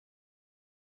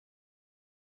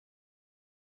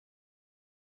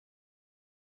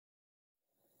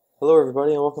Hello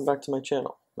everybody and welcome back to my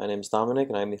channel. My name is Dominic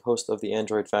and I am the host of the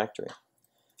Android Factory.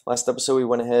 Last episode we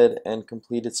went ahead and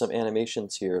completed some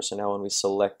animations here, so now when we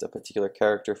select a particular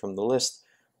character from the list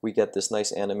we get this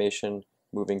nice animation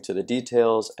moving to the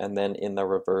details, and then in the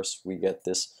reverse we get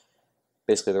this,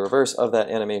 basically the reverse of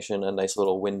that animation, a nice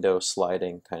little window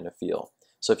sliding kind of feel.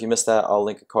 So if you missed that, I'll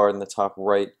link a card in the top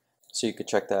right so you could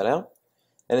check that out.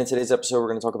 And in today's episode we're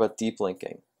going to talk about deep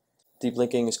linking. Deep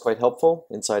linking is quite helpful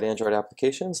inside Android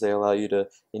applications. They allow you to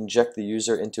inject the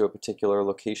user into a particular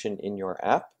location in your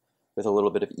app with a little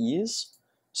bit of ease.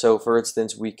 So for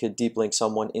instance, we could deep link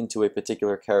someone into a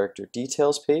particular character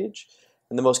details page.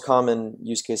 And the most common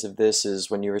use case of this is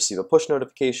when you receive a push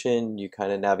notification, you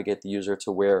kind of navigate the user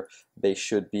to where they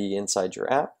should be inside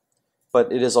your app.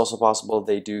 But it is also possible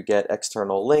they do get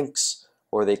external links,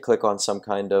 or they click on some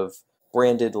kind of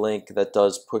branded link that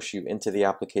does push you into the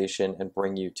application and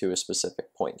bring you to a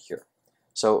specific point here.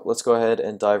 So let's go ahead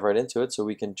and dive right into it so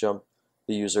we can jump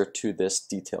the user to this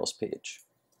details page.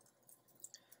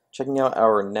 Checking out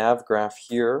our nav graph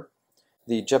here,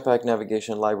 the Jetpack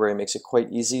navigation library makes it quite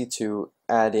easy to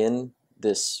add in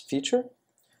this feature.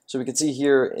 So we can see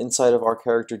here inside of our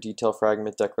character detail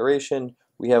fragment declaration,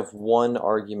 we have one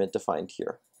argument defined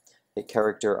here, a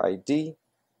character ID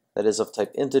that is of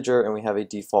type integer, and we have a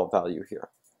default value here.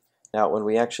 Now when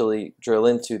we actually drill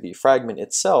into the fragment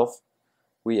itself,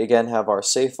 we again have our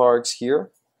safe args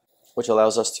here, which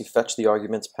allows us to fetch the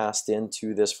arguments passed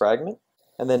into this fragment.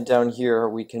 And then down here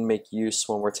we can make use,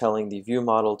 when we're telling the view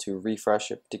model to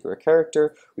refresh a particular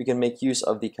character, we can make use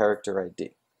of the character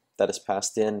ID that is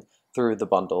passed in through the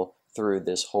bundle, through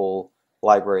this whole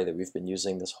library that we've been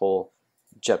using, this whole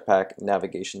Jetpack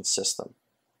navigation system.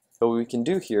 But what we can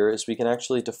do here is we can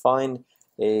actually define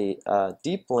a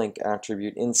deep link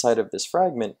attribute inside of this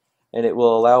fragment, and it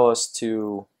will allow us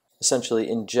to essentially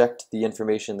inject the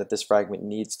information that this fragment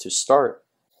needs to start.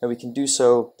 And we can do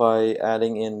so by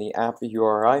adding in the app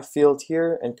URI field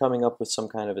here and coming up with some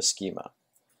kind of a schema.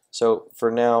 So for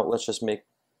now, let's just make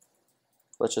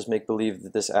believe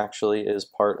that this actually is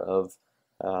part of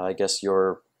I guess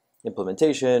your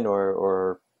implementation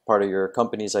or part of your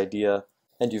company's idea,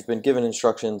 and you've been given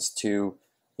instructions to,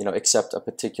 accept a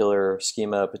particular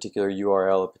schema, a particular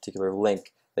URL, a particular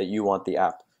link that you want the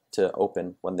app to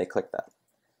open when they click that.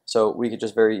 So we could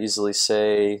just very easily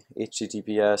say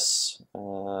https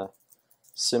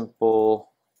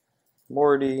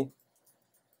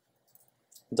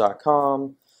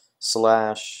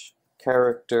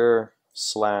simplemorty.com/character/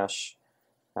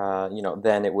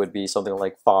 then it would be something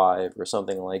like 5 or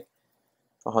something like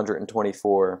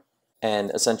 124.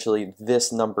 And essentially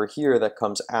this number here that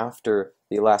comes after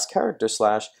the last character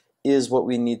slash is what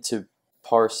we need to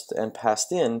parse and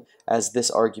passed in as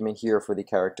this argument here for the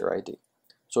character ID.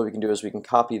 So what we can do is we can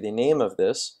copy the name of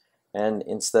this, and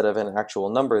instead of an actual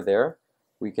number there,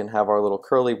 we can have our little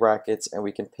curly brackets and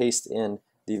we can paste in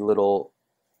the little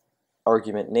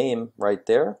argument name right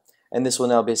there. And this will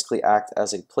now basically act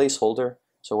as a placeholder.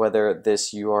 So whether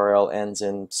this URL ends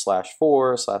in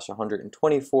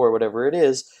 /4/124, whatever it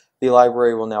is, the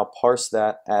library will now parse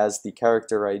that as the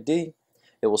character ID.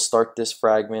 It will start this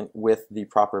fragment with the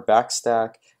proper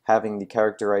backstack, having the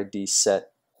character ID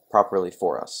set properly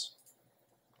for us.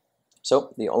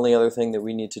 So the only other thing that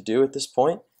we need to do at this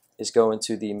point is go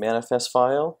into the manifest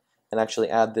file and actually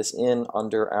add this in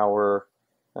under our,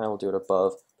 we'll do it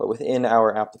above, but within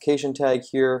our application tag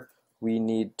here, we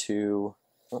need to,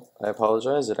 I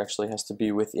apologize, it actually has to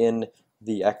be within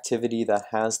the activity that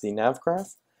has the nav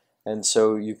graph. And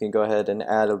so you can go ahead and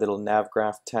add a little nav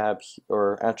graph tab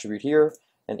or attribute here,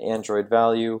 an Android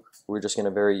value. We're just going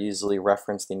to very easily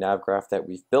reference the nav graph that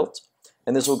we've built.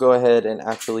 And this will go ahead and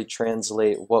actually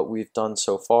translate what we've done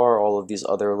so far, all of these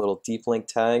other little deep link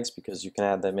tags, because you can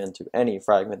add them into any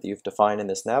fragment that you've defined in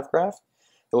this nav graph.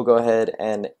 It will go ahead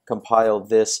and compile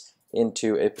this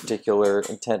into a particular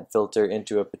intent filter,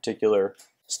 into a particular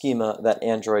schema that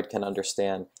Android can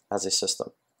understand as a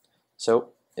system.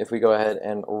 So if we go ahead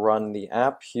and run the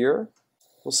app here,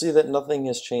 we'll see that nothing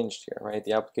has changed here, right?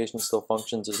 The application still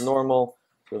functions as normal,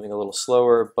 moving a little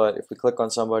slower, but if we click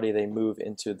on somebody, they move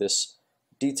into this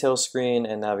detail screen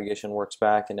and navigation works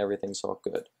back and everything's all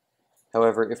good.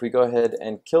 However, if we go ahead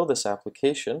and kill this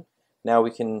application, now we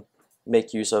can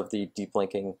make use of the deep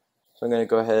linking. So I'm going to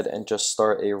go ahead and just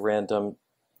start a random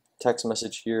text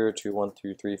message here to 1,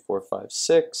 2, 3, 4, 5,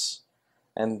 6.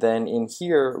 And then in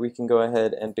here we can go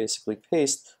ahead and basically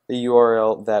paste the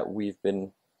URL that we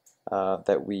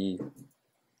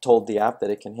told the app that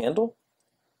it can handle.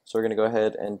 So we're going to go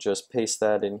ahead and just paste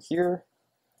that in here,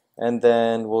 and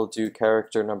then we'll do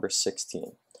character number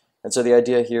 16. And so the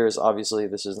idea here is obviously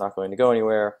this is not going to go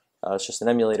anywhere. It's just an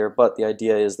emulator, but the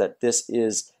idea is that this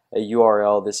is a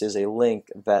URL, this is a link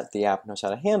that the app knows how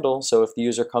to handle. So if the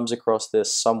user comes across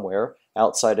this somewhere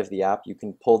outside of the app, you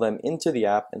can pull them into the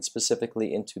app and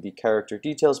specifically into the character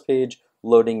details page,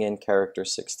 loading in character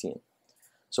 16.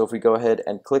 So if we go ahead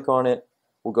and click on it,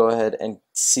 we'll go ahead and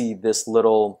see this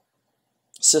little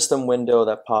system window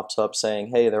that pops up saying,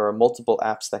 hey, there are multiple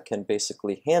apps that can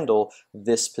basically handle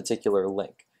this particular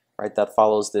link, right? That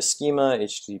follows this schema,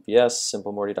 HTTPS,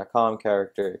 simplemorty.com,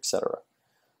 character, etc.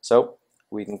 So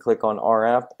we can click on our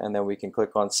app, and then we can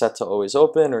click on set to always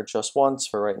open or just once.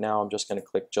 For right now, I'm just going to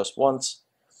click just once,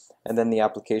 and then the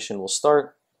application will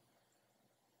start,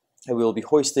 and we will be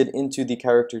hoisted into the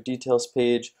character details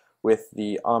page with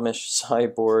the Amish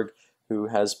cyborg who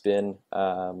has been,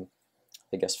 I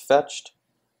guess, fetched.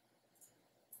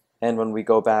 And when we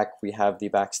go back, we have the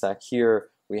backstack here,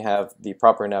 we have the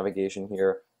proper navigation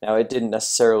here. Now it didn't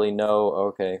necessarily know,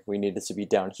 okay, we needed to be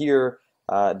down here,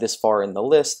 this far in the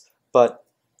list, but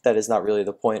that is not really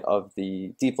the point of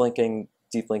the deep linking.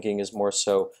 Deep linking is more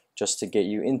so just to get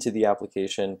you into the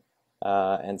application,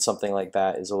 and something like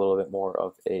that is a little bit more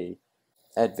of a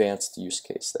advanced use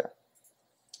case there.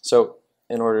 So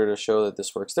in order to show that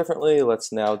this works differently,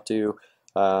 let's now do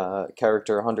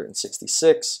character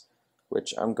 166,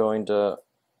 which I'm going to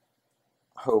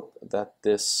hope that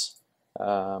this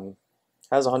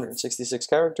has 166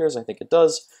 characters. I think it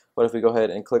does, but if we go ahead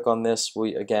and click on this,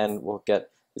 we again will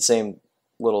get the same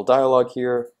little dialogue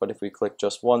here, but if we click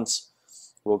just once,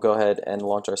 we'll go ahead and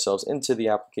launch ourselves into the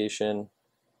application,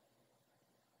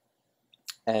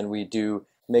 and we do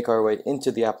make our way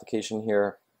into the application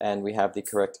here, and we have the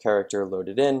correct character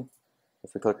loaded in.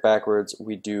 If we click backwards,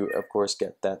 we do of course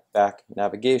get that back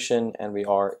navigation, and we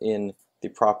are in the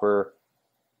proper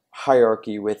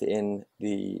hierarchy within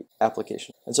the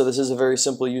application. And so this is a very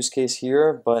simple use case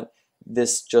here, but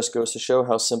this just goes to show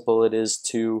how simple it is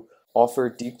to offer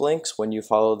deep links when you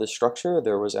follow the structure.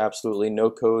 There was absolutely no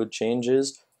code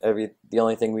changes. The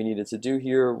only thing we needed to do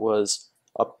here was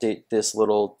update this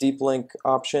little deep link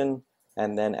option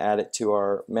and then add it to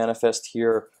our manifest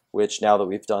here, which now that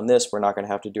we've done this, we're not going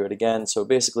to have to do it again. So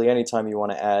basically anytime you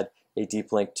want to add a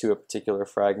deep link to a particular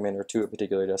fragment or to a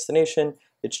particular destination,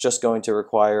 it's just going to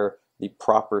require the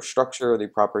proper structure, the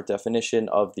proper definition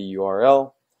of the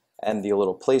URL, and the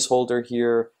little placeholder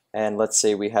here. And let's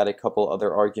say we had a couple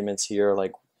other arguments here,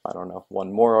 like, I don't know,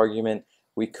 one more argument.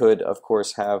 We could, of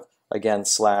course, have, again,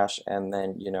 slash and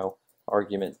then,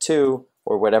 argument 2,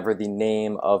 or whatever the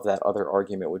name of that other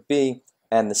argument would be.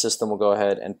 And the system will go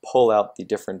ahead and pull out the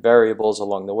different variables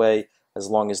along the way, as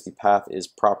long as the path is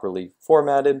properly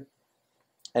formatted,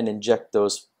 and inject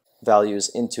those values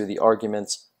into the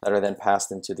arguments that are then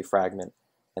passed into the fragment.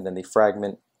 And then the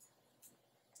fragment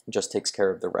just takes care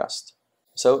of the rest.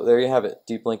 So there you have it.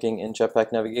 Deep linking in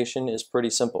Jetpack navigation is pretty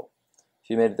simple. If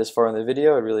you made it this far in the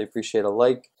video, I'd really appreciate a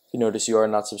like. If you notice you are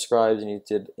not subscribed and you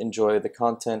did enjoy the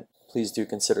content, please do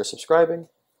consider subscribing.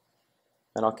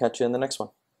 And I'll catch you in the next one.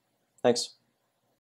 Thanks.